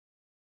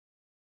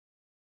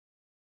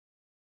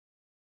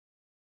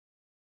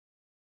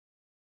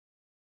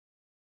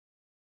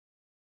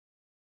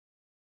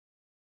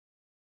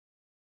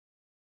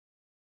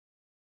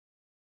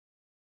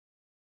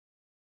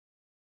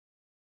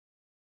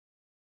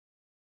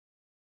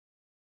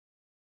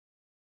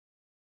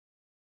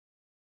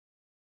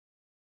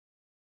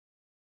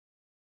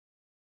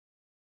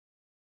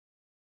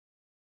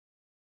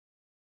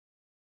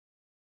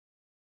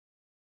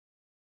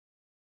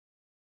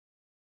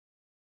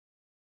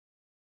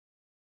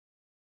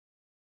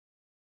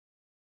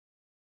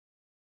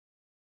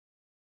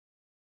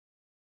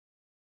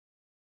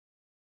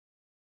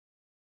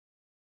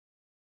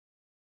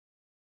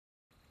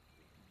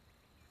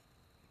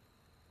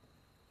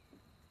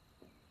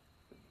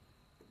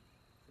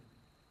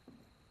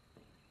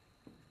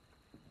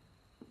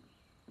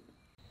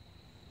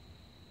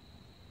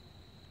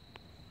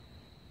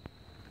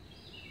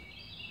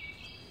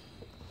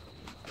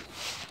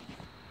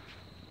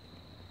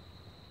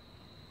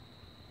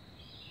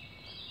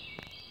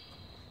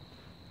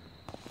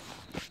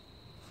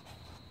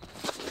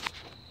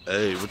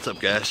Hey, what's up,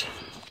 guys?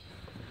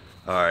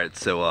 Alright,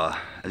 so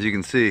as you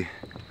can see,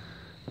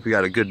 we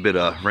got a good bit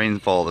of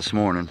rainfall this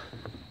morning.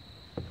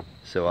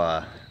 So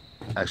I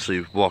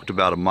actually walked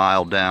about a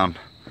mile down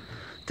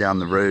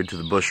the road to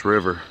the Bush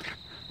River.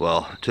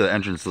 Well, to the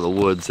entrance of the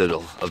woods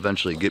that'll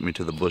eventually get me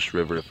to the Bush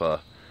River if I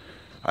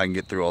can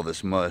get through all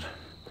this mud.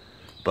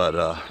 But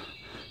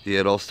yeah,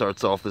 it all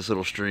starts off this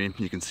little stream.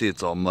 You can see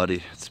it's all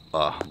muddy. It's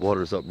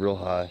water's up real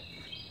high,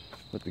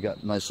 but we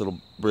got a nice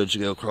little bridge to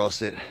go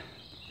across it.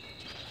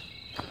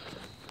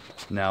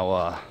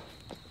 Now,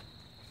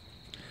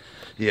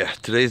 yeah,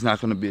 today's not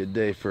going to be a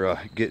day for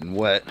getting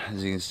wet.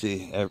 As you can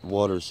see,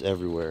 water's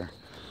everywhere.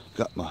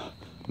 Got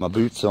my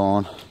boots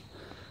on,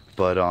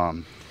 but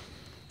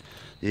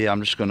yeah,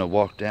 I'm just going to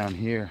walk down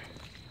here,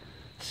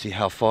 see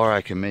how far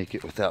I can make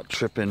it without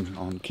tripping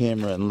on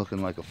camera and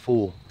looking like a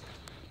fool.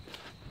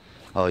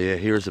 Oh yeah,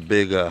 here's a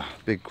big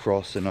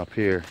crossing up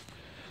here.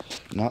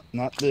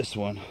 Not this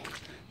one,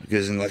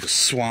 because in like a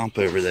swamp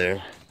over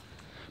there,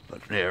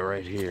 but yeah,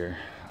 right here.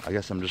 I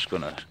guess I'm just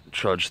gonna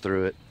trudge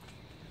through it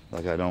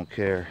like I don't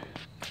care.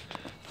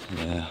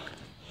 Yeah,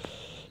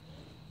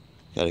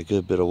 got a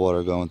good bit of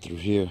water going through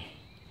here.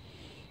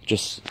 I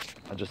just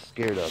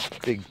scared a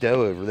big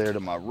doe over there to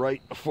my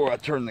right before I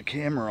turned the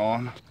camera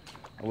on.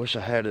 I wish I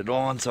had it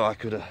on so I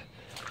could have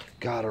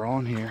got her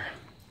on here.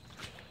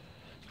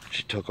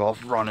 She took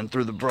off running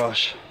through the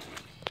brush.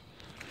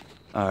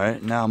 All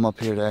right, now I'm up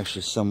here to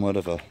actually somewhat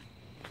of a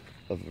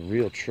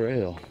real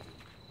trail.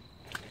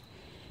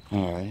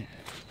 All right.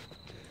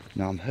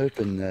 Now I'm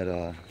hoping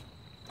that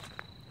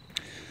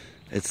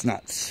it's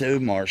not so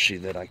marshy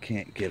that I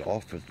can't get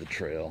off of the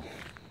trail,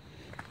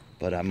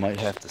 but I might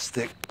have to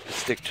stick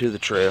to the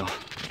trail.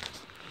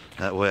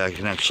 That way I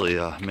can actually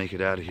make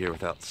it out of here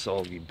without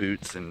soggy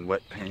boots and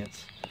wet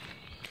pants.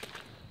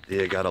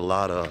 Yeah, got a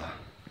lot of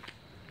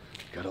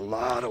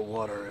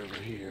water over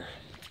here.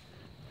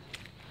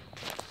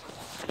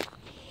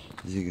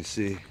 As you can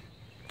see,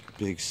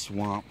 big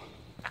swamp.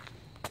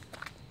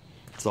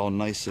 It's all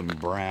nice and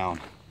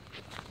brown.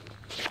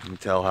 You can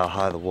tell how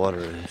high the water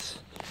is.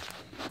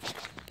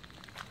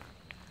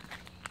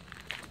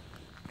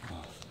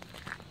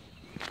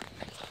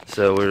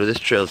 So where this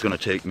trail is going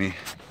to take me,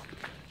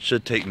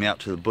 should take me out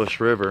to the Bush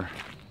River,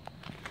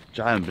 which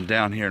I haven't been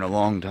down here in a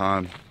long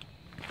time.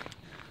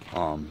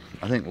 I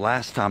think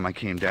last time I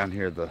came down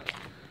here, the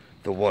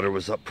water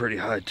was up pretty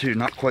high too,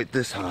 not quite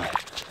this high.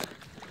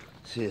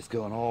 See, it's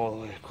going all the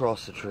way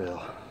across the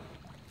trail.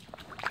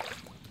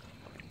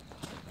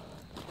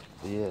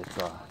 Yeah,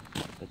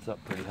 it's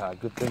up pretty high.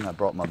 Good thing I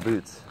brought my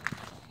boots.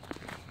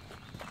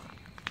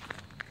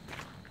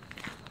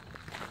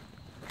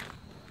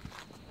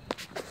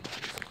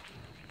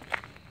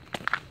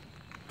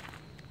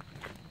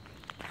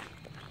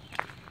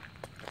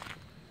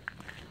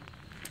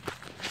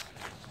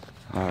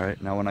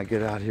 Alright, now when I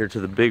get out here to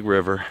the big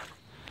river,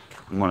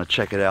 I'm going to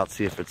check it out,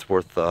 see if it's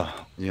worth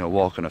you know,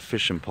 walking a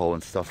fishing pole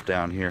and stuff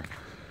down here.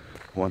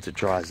 Once it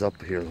dries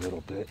up here a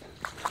little bit,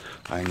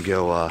 I can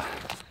go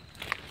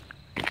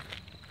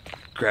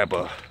grab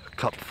a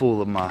cup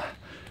full of my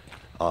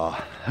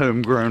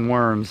homegrown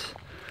worms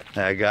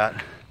that I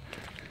got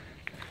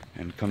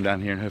and come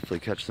down here and hopefully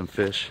catch some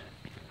fish.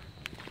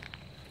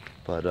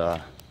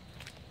 But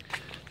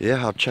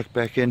yeah, I'll check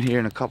back in here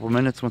in a couple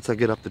minutes once I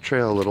get up the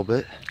trail a little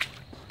bit.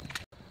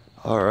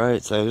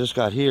 Alright, so I just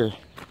got here.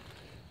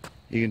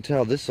 You can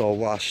tell this is all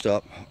washed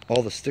up.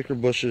 All the sticker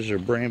bushes or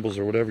brambles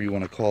or whatever you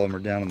want to call them are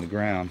down on the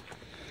ground.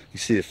 You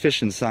see the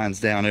fishing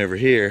signs down over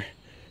here.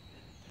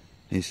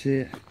 You see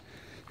it?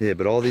 Yeah,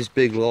 but all these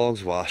big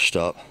logs washed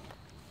up.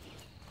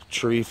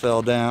 Tree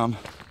fell down.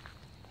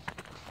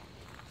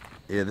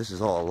 Yeah, this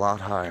is all a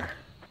lot higher.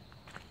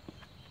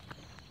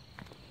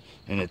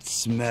 And it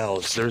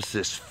smells. There's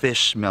this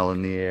fish smell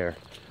in the air.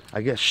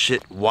 I guess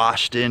shit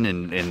washed in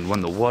and when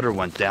the water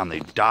went down, they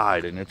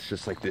died. And it's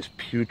just like this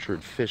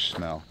putrid fish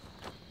smell.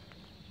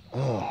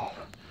 Oh,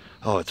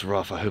 it's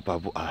rough. I hope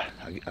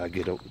I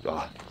get you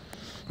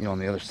know, on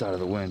the other side of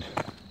the wind.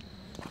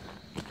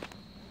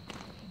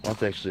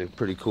 That's actually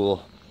pretty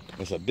cool.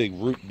 It's a big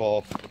root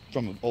ball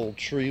from an old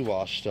tree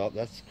washed up.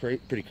 That's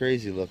pretty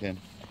crazy looking.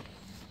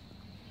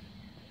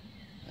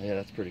 Yeah,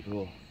 that's pretty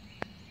cool.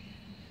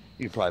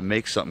 You could probably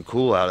make something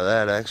cool out of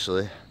that,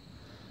 actually.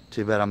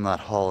 Too bad I'm not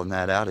hauling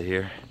that out of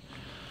here.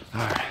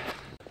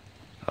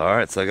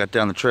 Alright, so I got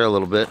down the trail a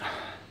little bit.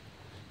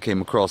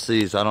 Came across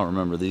these. I don't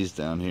remember these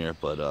down here,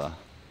 but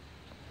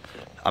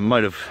I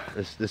might have.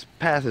 This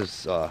path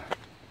is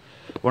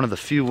one of the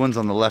few ones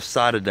on the left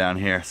side of down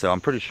here, so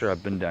I'm pretty sure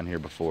I've been down here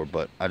before,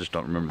 but I just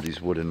don't remember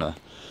these wooden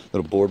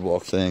little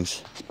boardwalk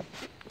things.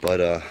 But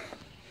yeah,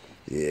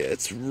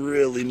 it's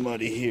really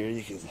muddy here.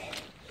 You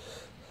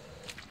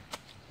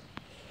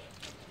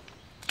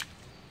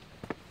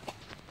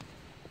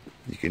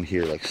can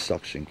hear like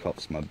suction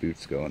cups, my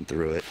boots going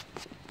through it.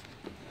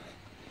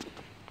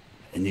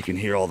 And you can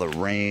hear all the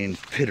rain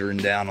pittering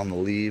down on the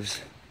leaves.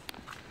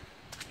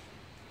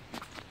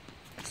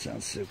 It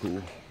sounds so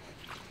cool.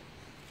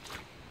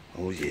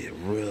 Oh yeah,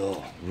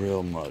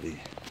 real muddy.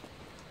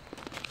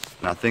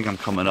 And I think I'm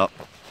coming up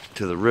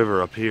to the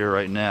river up here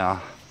right now.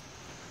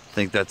 I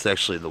think that's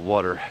actually the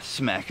water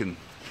smacking,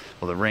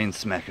 well, the rain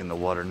smacking the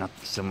water, not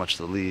so much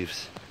the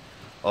leaves.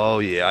 Oh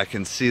yeah, I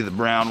can see the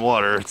brown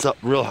water. It's up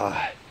real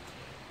high.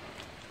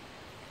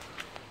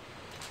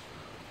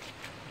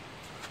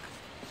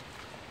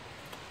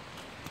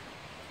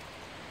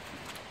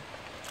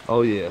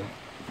 Oh yeah,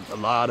 a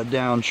lot of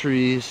down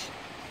trees.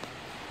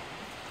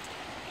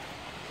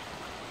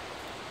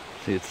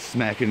 See, it's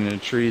smacking into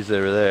trees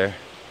over there.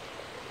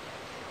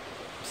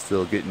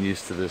 Still getting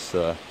used to this,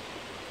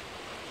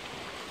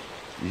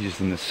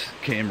 using this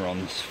camera on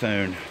this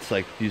phone. It's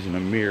like using a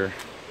mirror.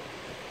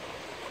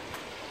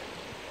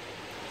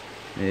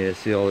 Yeah,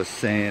 see all this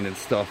sand and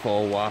stuff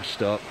all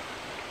washed up.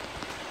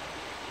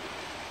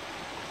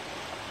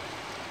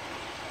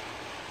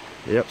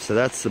 Yep, so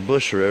that's the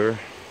Bush River.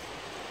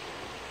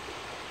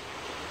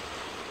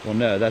 Well,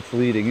 no, that's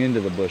leading into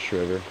the Bush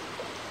River.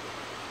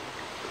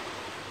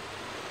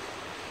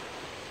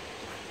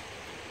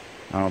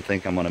 I don't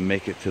think I'm gonna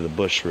make it to the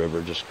Bush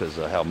River just because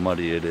of how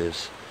muddy it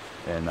is.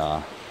 And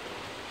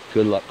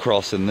good luck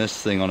crossing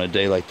this thing on a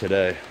day like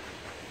today.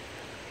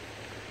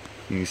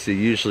 You can see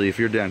usually if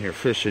you're down here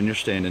fishing, you're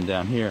standing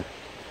down here.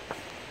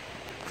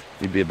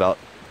 You'd be about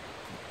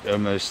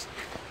almost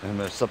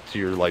up to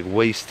your like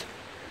waist,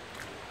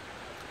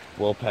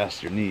 well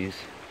past your knees.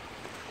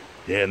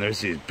 Yeah, and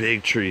there's these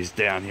big trees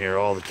down here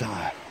all the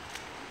time.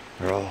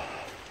 They're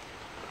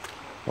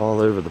all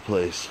over the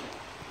place.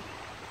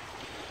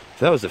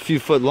 If that was a few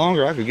foot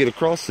longer, I could get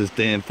across this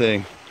damn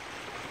thing.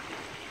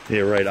 Yeah,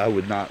 right, I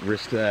would not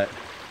risk that.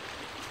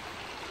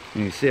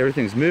 And you see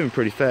everything's moving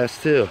pretty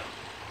fast too.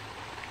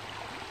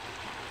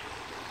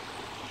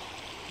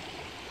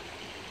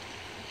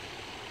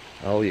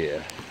 Oh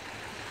yeah.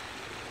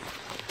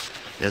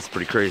 That's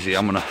pretty crazy.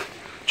 I'm gonna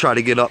try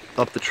to get up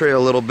the trail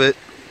a little bit,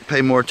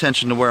 pay more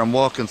attention to where I'm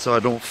walking so I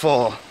don't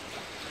fall.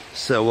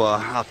 So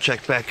I'll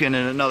check back in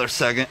another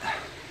second.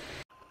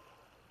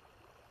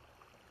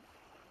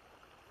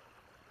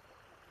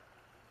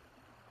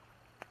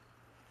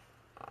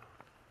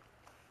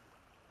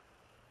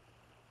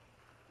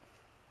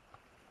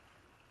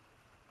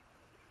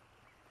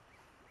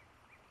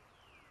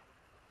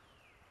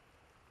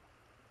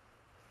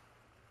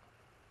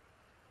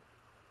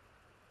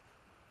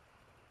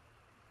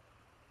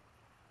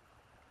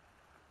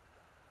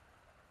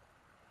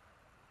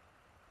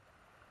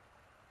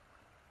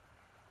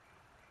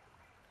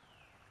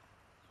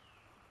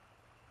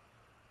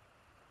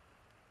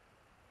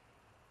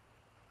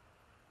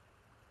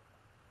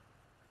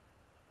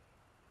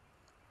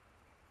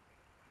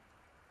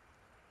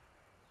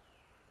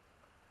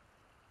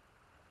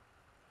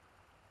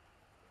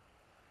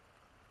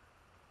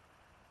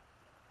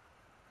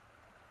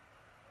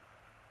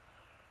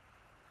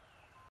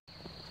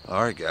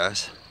 Alright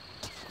guys,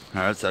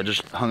 alright, so I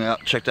just hung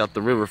out, checked out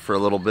the river for a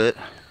little bit.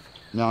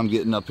 Now I'm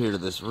getting up here to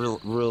this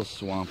real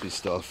swampy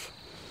stuff.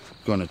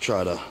 Gonna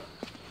try to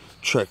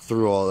trek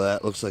through all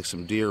that. Looks like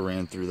some deer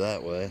ran through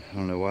that way. I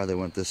don't know why they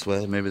went this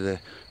way. Maybe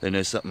they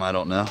know something I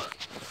don't know.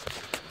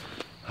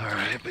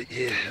 Alright, but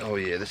yeah, oh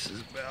yeah, this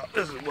is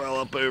well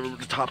up over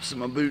the tops of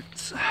my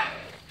boots.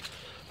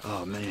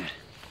 Oh man.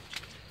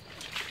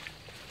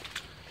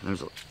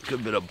 There's a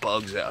good bit of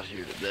bugs out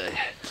here today.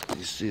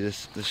 You see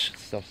this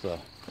stuff's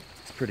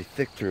it's pretty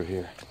thick through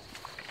here.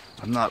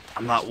 I'm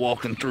not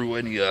walking through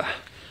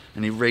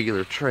any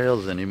regular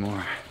trails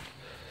anymore.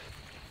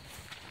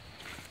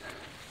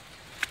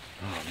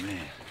 Oh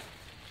man.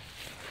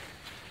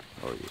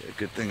 Oh yeah,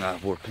 good thing I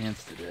wore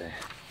pants today.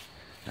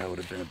 That would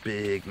have been a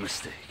big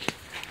mistake.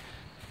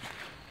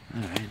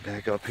 Alright,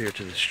 back up here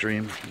to the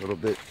stream a little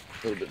bit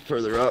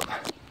further up.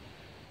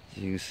 As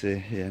you can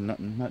see, yeah,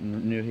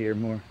 nothing new here,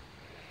 more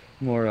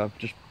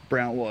just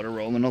brown water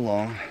rolling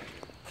along.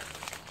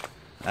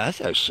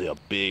 That's actually a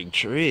big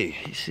tree.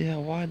 You see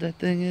how wide that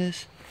thing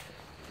is?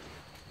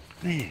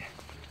 Man.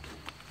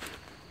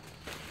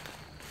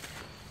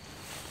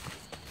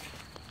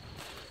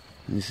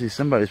 You see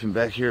somebody's been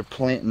back here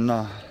planting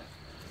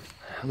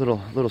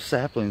little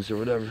saplings or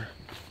whatever.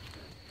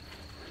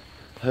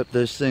 Hope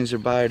those things are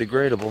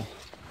biodegradable,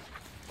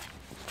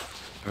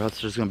 or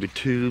else there's gonna be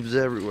tubes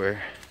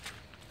everywhere.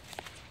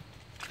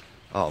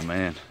 Oh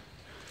man,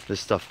 this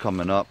stuff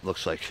coming up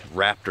looks like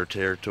raptor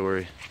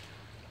territory.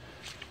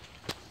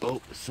 Oh,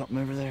 there's something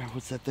over there.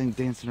 What's that thing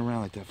dancing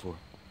around like that for?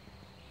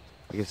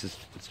 I guess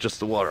it's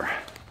just the water.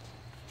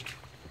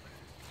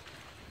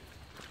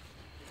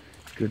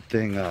 Good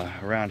thing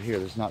around here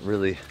there's not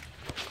really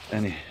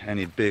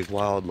any big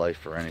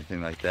wildlife or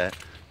anything like that.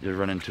 You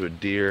run into a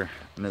deer.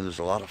 I know there's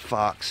a lot of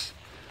fox,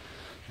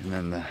 and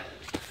then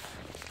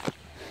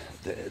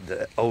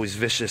the always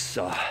vicious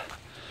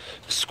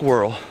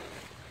squirrel.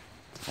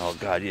 Oh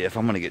god, yeah, if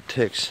I'm gonna get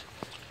ticks,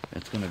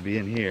 it's gonna be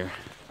in here.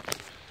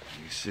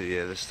 You see,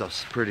 yeah, this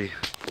stuff's pretty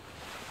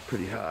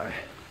high.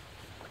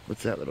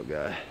 What's that little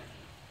guy?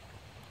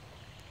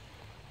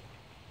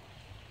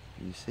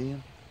 Can you see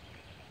him?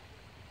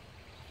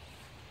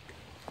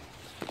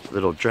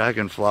 Little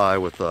dragonfly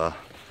with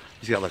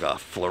he's got like a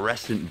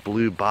fluorescent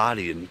blue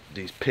body and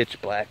these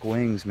pitch black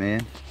wings,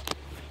 man.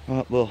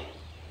 Oh,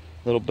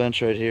 little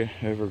bench right here,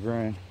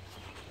 overgrown.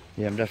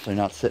 Yeah, I'm definitely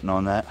not sitting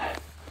on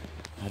that.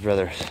 I'd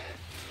rather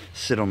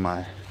sit on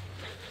my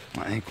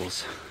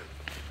ankles.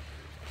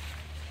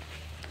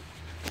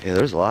 Yeah,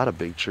 there's a lot of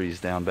big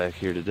trees down back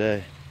here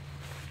today.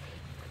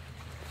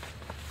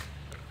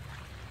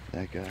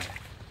 That guy.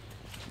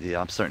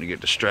 Yeah, I'm starting to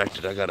get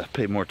distracted. I gotta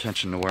pay more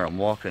attention to where I'm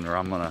walking, or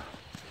I'm gonna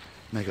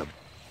make a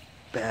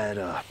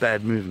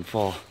bad move and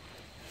fall.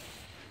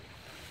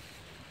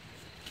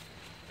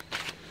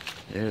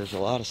 Yeah, there's a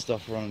lot of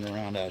stuff running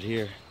around out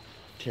here,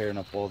 tearing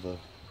up all the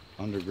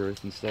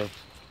undergrowth and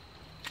stuff.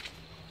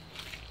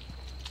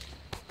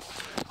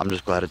 I'm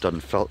just glad it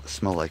doesn't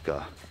smell like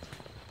a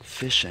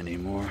fish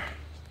anymore.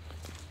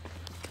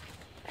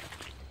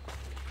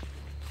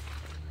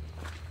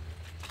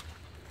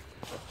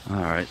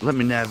 Alright, let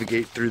me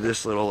navigate through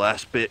this little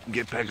last bit and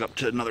get back up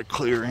to another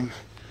clearing.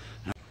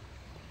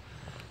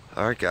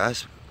 Alright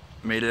guys,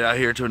 made it out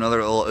here to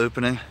another little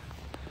opening.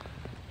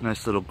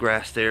 Nice little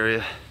grassed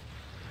area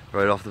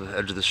right off the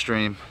edge of the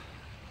stream.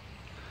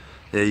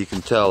 Yeah, you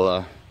can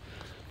tell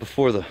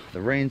before the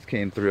rains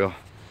came through,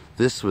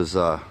 this was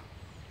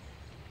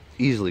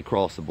easily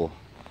crossable.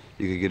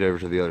 You could get over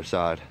to the other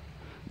side.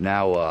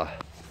 Now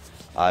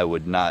I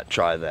would not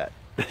try that.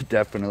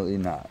 Definitely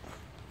not.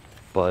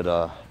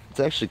 But it's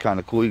actually kind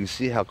of cool. You can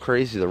see how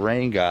crazy the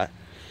rain got.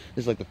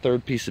 It's like the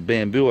third piece of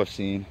bamboo I've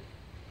seen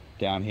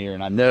down here,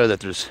 and I know that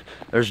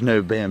there's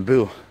no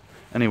bamboo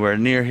anywhere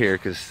near here,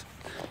 because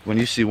when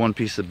you see one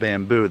piece of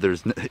bamboo,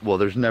 there's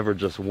never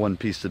just one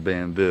piece of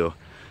bamboo.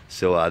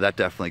 So that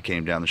definitely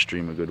came down the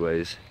stream a good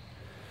ways.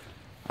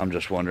 I'm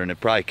just wondering,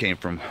 it probably came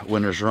from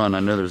Winter's Run. I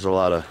know there's a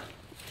lot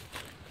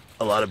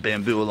of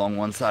bamboo along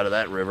one side of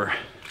that river.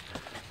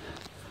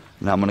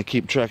 Now I'm gonna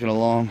keep trekking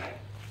along,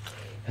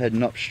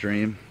 heading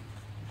upstream.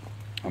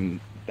 I'm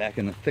back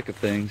in the thick of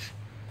things.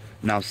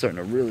 Now I'm starting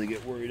to really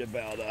get worried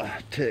about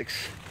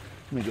ticks.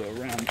 Let me go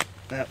around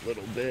that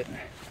little bit.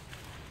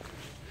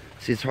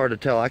 See, it's hard to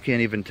tell. I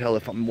can't even tell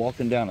if I'm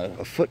walking down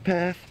a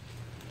footpath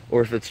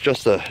or if it's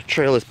just a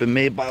trail that's been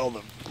made by all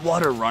the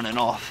water running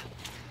off,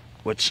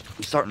 which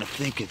I'm starting to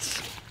think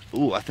it's,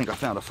 ooh, I think I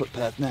found a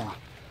footpath now.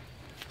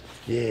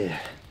 Yeah,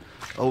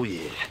 oh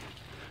yeah.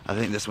 I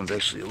think this one's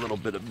actually a little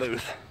bit of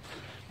both.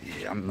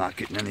 Yeah, I'm not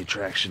getting any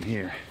traction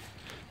here.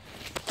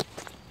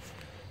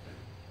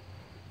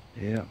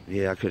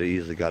 Yeah, I could have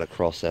easily got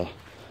across out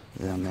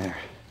down there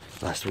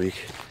last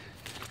week.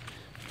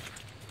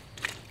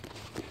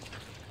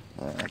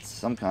 That's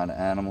some kind of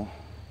animal.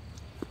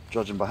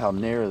 Judging by how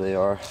narrow they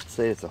are, I'd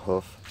say it's a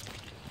hoof.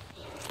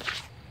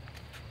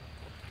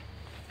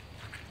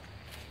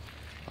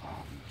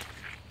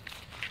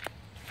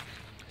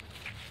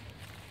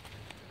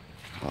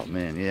 Oh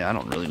man, yeah, I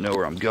don't really know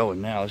where I'm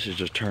going now. This is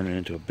just turning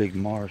into a big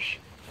marsh.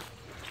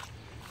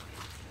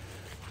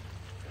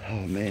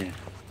 Oh man.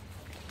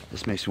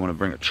 This makes me want to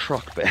bring a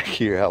truck back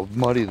here, how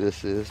muddy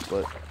this is,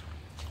 but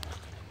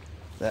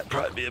that'd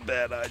probably be a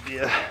bad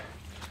idea.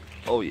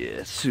 Oh yeah,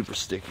 it's super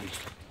sticky.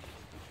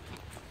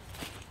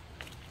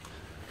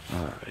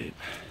 Alright.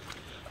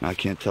 I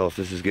can't tell if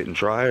this is getting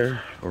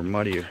drier or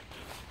muddier.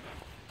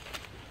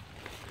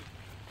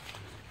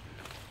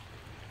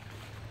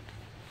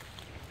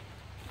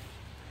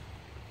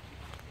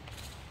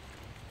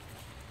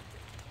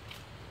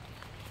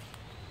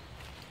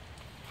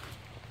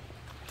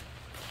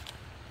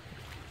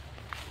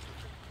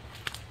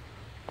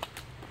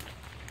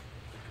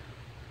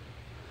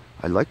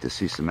 I'd like to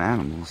see some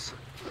animals.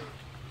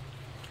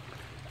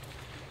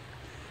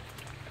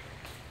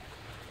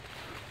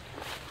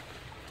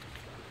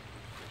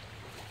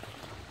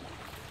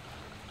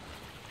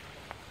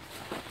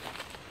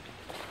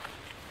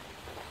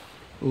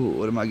 Ooh,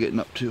 what am I getting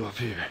up to up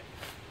here?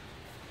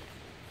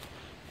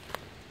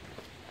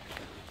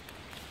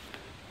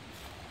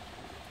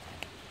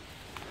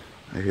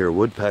 I hear a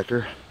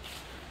woodpecker.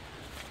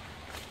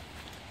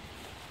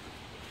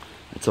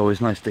 It's always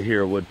nice to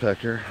hear a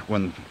woodpecker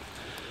when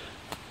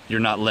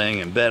you're not laying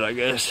in bed, I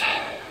guess.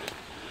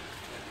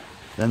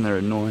 Then they're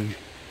annoying.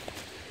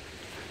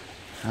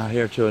 Out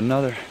here to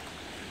another.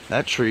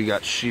 That tree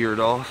got sheared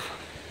off.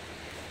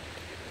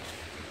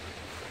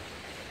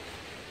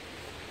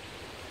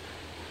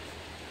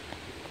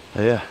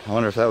 Yeah, I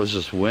wonder if that was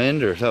just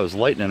wind or if that was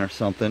lightning or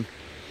something.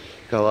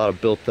 Got a lot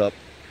of built up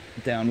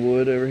down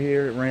wood over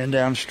here. It ran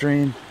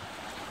downstream.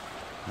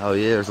 Oh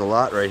yeah, there's a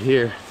lot right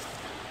here.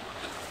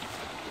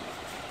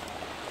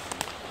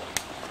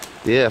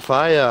 Yeah, if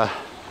I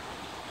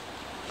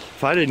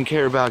didn't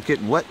care about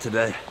getting wet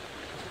today,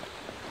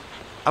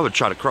 I would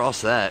try to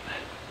cross that.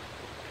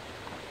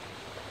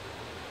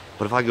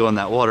 But if I go in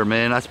that water,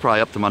 man, that's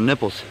probably up to my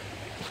nipples.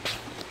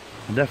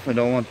 I definitely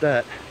don't want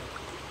that.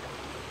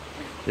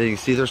 Yeah, you can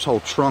see there's whole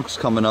trunks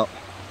coming up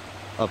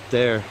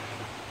there.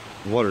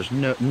 The water's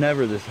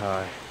never this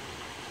high.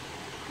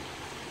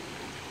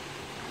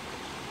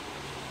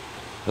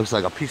 Looks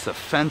like a piece of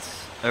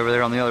fence over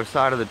there on the other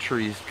side of the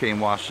trees came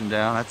washing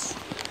down.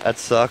 That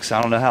sucks.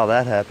 I don't know how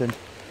that happened.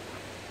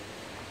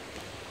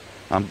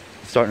 I'm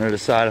starting to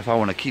decide if I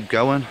want to keep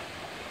going,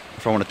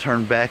 if I want to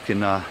turn back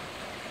and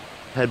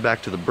head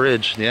back to the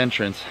bridge, the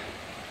entrance.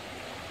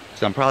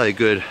 So I'm probably a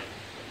good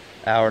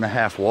hour and a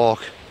half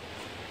walk,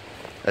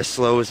 as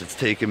slow as it's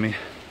taken me.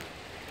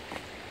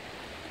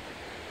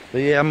 But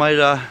yeah, I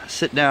might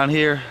sit down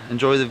here,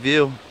 enjoy the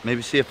view,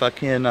 maybe see if I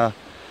can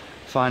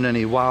find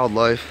any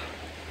wildlife,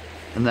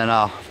 and then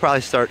I'll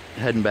probably start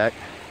heading back.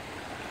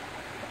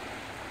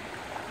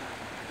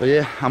 But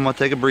yeah, I'm gonna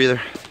take a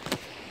breather.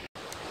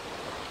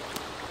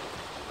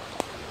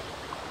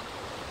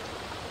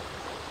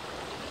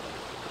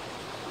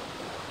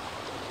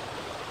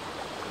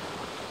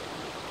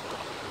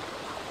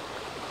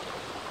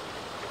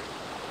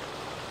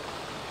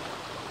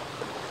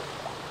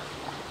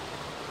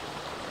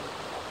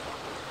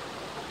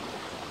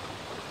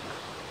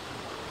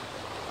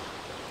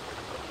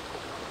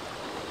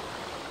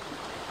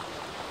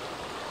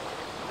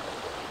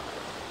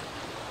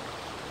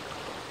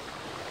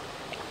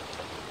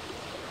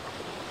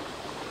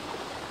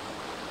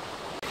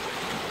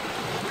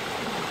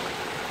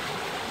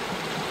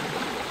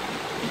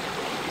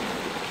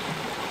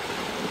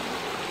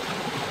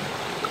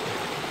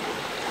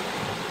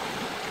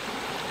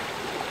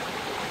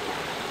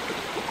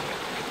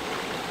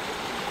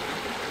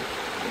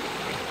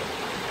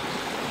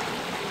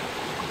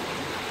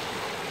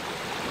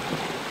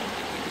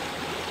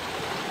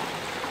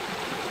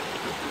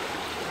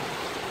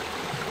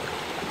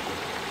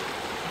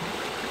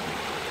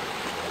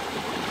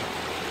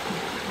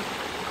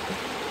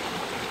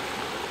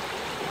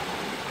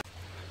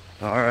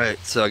 Alright,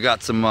 so I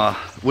got some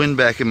wind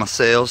back in my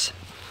sails.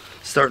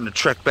 Starting to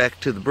trek back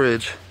to the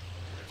bridge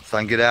so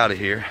I can get out of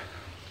here.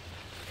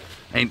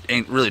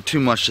 Ain't really too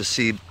much to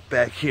see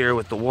back here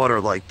with the water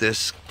like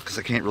this, because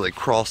I can't really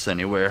cross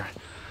anywhere.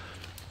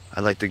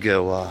 I'd like to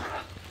go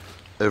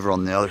over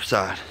on the other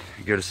side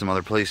and go to some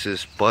other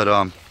places, but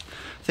I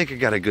think I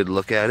got a good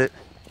look at it.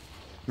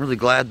 I'm really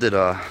glad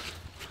that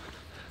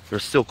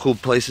there's still cool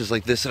places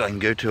like this that I can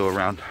go to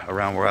around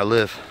where I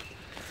live.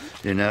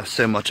 You know,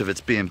 so much of it's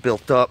being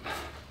built up.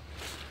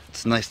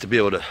 It's nice to be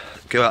able to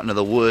go out into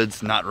the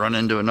woods, not run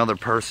into another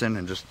person,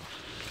 and just,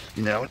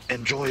 you know,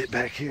 enjoy it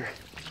back here.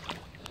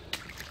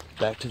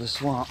 Back to the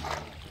swamp.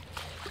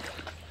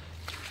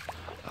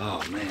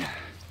 Oh man,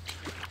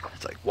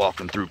 it's like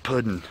walking through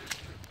pudding.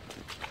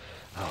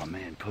 Oh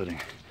man, pudding.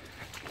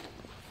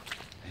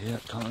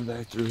 Yep, coming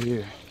back through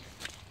here.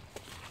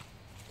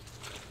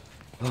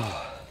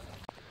 Oh.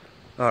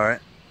 Alright,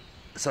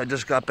 so I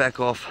just got back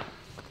off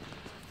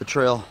the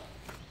trail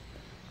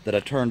that I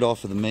turned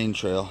off of the main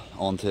trail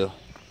onto.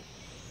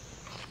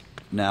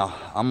 Now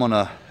I'm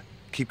gonna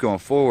keep going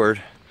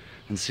forward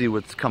and see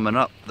what's coming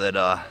up that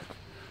I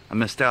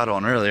missed out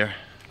on earlier.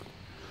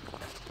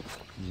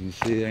 As you can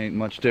see, there ain't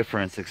much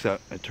difference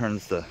except it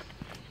turns to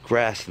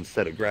grass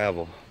instead of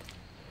gravel.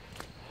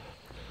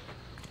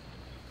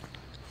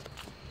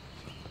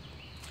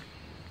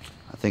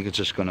 I think it's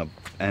just gonna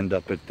end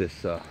up at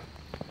this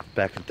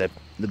back at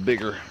the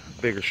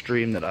bigger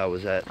stream that I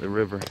was at, the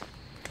river.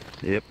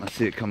 Yep, I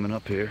see it coming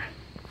up here.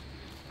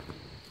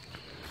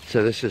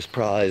 So this is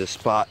probably the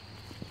spot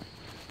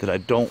that I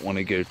don't want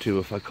to go to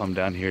if I come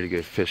down here to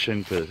go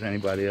fishing, because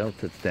anybody else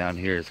that's down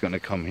here is going to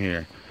come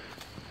here.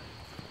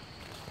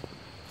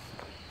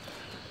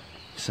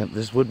 Except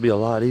this would be a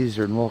lot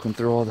easier than walking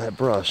through all that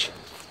brush.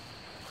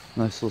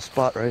 Nice little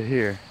spot right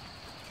here.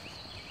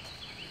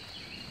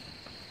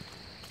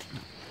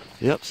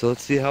 Yep, so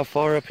let's see how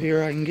far up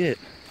here I can get.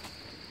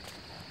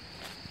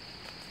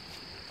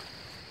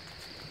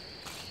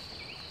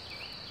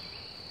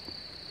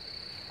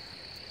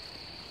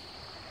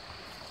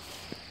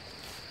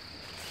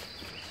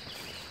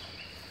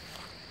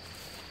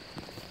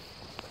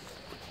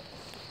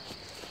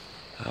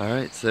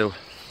 Alright, so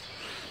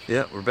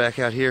yeah, we're back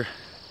out here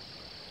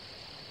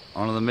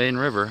onto the main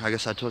river. I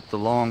guess I took the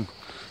long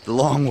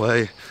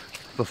way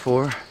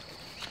before.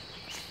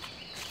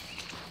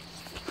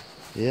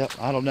 Yep,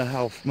 I don't know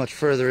how much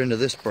further into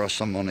this brush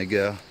I'm gonna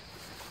go.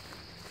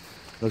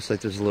 Looks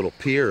like there's a little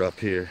pier up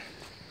here.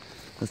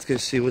 Let's go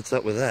see what's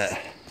up with that.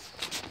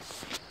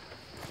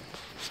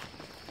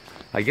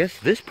 I guess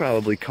this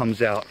probably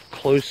comes out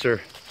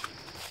closer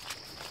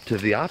to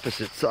the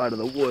opposite side of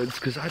the woods,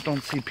 because I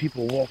don't see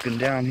people walking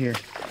down here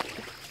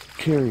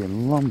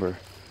carrying lumber.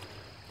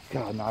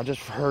 God, no, I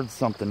just heard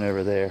something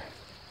over there.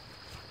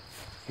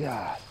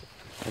 God,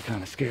 that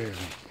kind of scared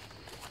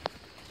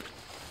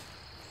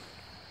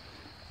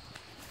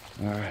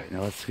me. Alright,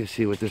 now let's go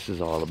see what this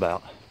is all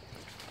about.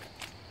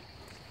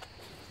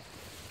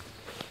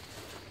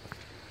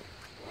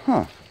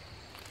 Huh.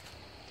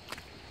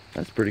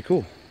 That's pretty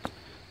cool.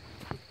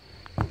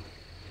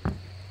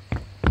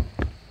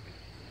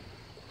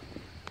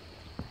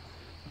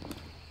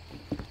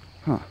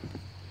 Huh.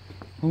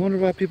 I wonder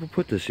why people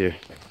put this here.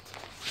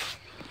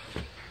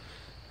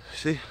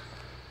 See?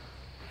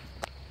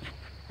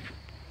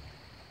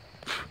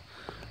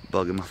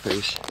 Bug in my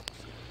face.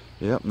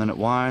 Yep, and then it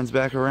winds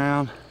back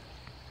around.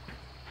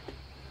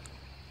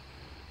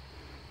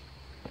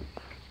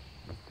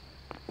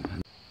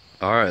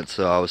 Alright,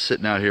 so I was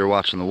sitting out here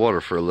watching the water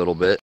for a little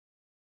bit.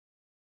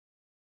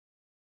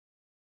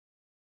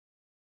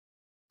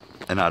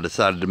 and I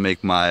decided to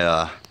make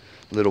my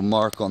little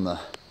mark on the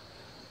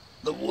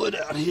wood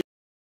out here.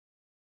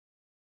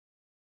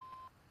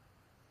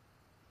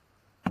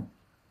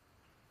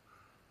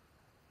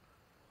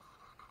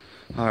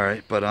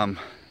 Alright, but I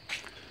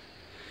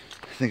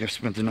think I've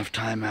spent enough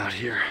time out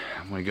here.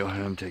 I'm gonna go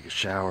home, take a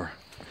shower,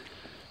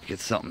 get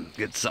something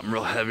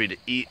real heavy to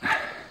eat.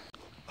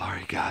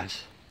 Alright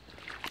guys,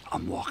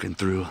 I'm walking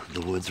through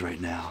the woods right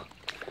now,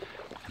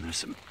 and there's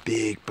some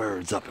big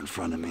birds up in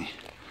front of me.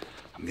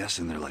 I'm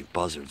guessing they're like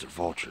buzzards or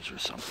vultures or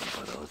something,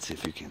 but let's see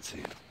if you can see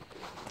them.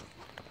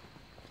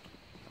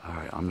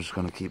 Alright, I'm just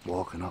gonna keep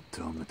walking up to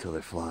them until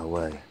they fly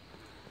away.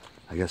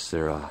 I guess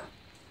they're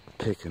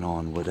picking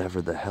on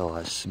whatever the hell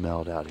I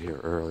smelled out here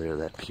earlier,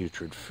 that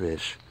putrid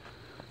fish.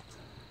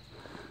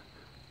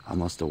 I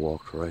must have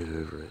walked right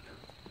over it.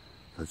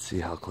 Let's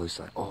see how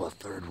close oh, a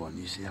third one.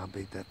 You see how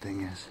big that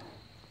thing is?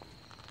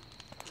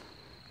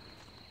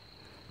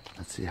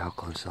 Let's see how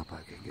close up I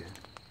can get.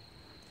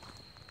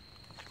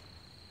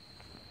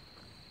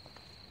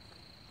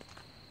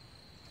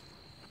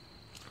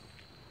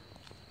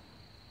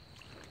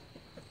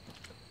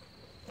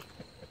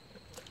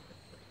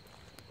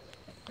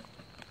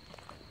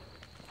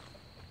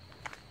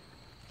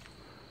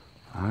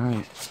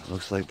 Alright,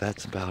 looks like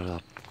that's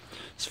about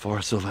as far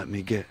as they'll let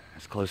me get,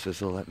 as close as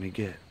they'll let me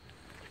get.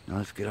 Now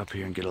let's get up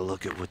here and get a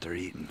look at what they're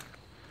eating.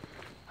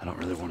 I don't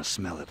really want to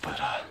smell it, but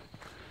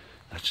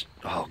that's,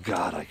 oh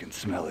God, I can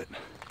smell it.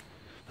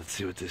 Let's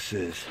see what this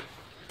is.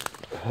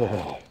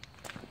 Oh,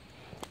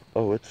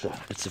 it's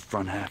the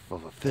front half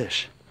of a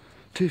fish.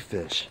 2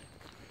 fish.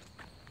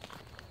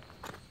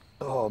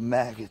 Oh,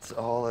 maggots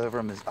all over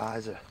him. His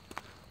eyes are,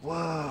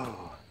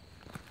 whoa.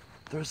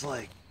 There's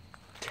like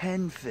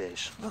 10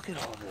 fish. Look at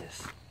all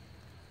this.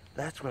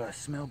 That's what I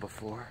smelled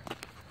before.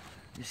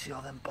 You see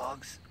all them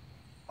bugs?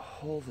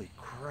 Holy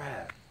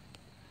crap.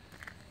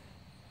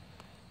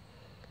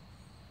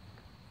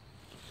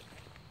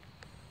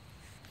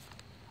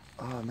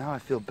 Oh, now I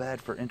feel bad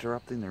for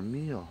interrupting their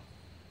meal.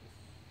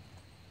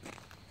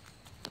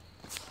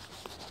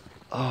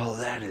 Oh,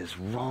 that is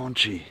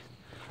raunchy.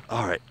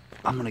 Alright,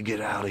 I'm gonna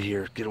get out of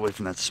here, get away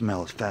from that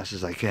smell as fast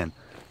as I can.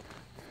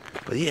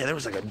 But yeah, there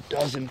was like a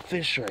dozen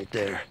fish right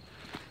there.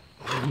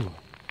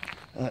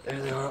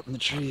 There they are up in the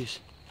trees.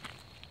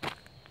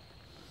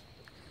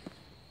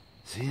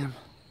 See them?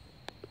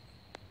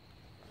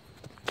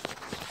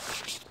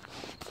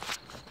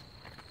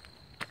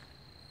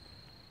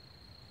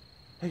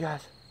 Hey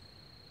guys.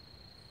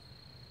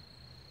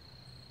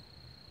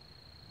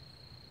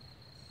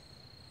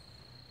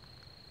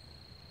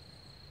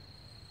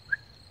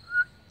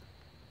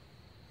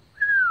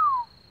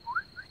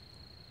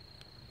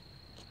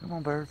 Come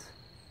on, birds.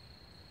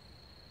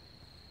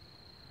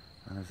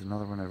 And there's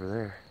another one over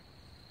there.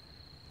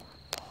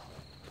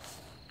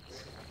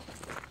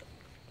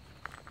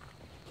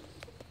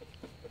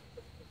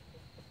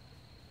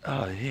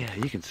 Oh yeah,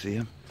 you can see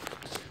them.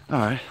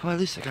 Alright, well at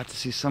least I got to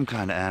see some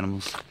kind of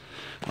animals.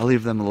 I'll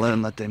leave them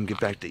alone, let them get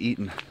back to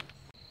eating.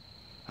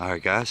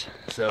 Alright guys,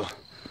 so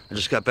I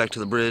just got back to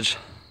the bridge.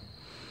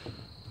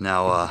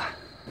 Now,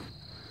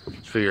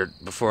 figured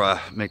before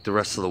I make the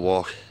rest of the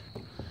walk,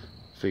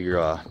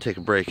 take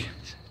a break,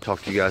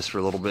 talk to you guys for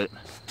a little bit.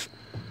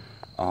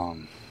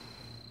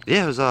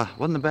 Yeah, it was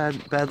wasn't a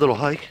bad little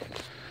hike.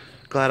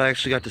 Glad I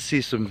actually got to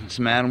see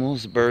some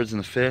animals, the birds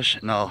and the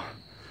fish. Now,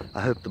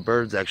 I hope the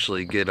birds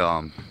actually get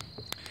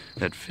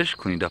that fish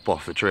cleaned up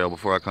off the trail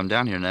before I come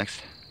down here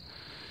next,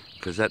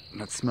 because that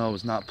smell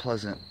was not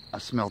pleasant. I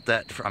smelled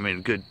that for, I mean,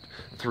 a good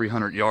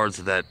 300 yards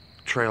of that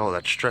trail,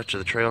 that stretch of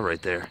the trail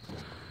right there.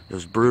 It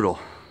was brutal.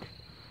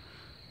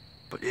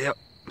 But yeah,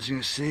 as you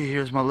can see,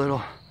 here's my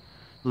little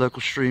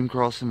local stream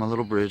crossing my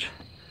little bridge.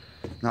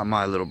 Not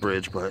my little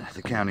bridge, but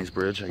the county's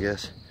bridge, I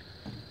guess.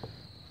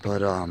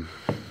 But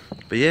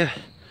yeah,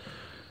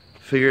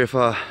 figure if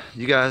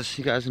you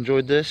guys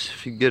enjoyed this,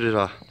 if you get it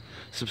a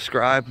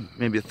subscribe,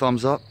 maybe a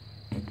thumbs up,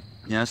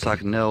 yeah, so I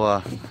can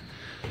know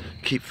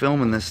keep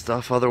filming this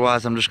stuff.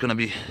 Otherwise I'm just gonna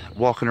be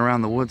walking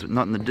around the woods with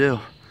nothing to do.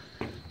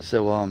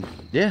 So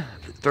yeah,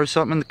 throw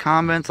something in the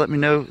comments, let me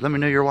know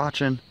you're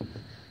watching,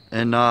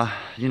 and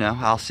you know,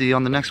 I'll see you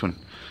on the next one.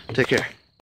 Take care.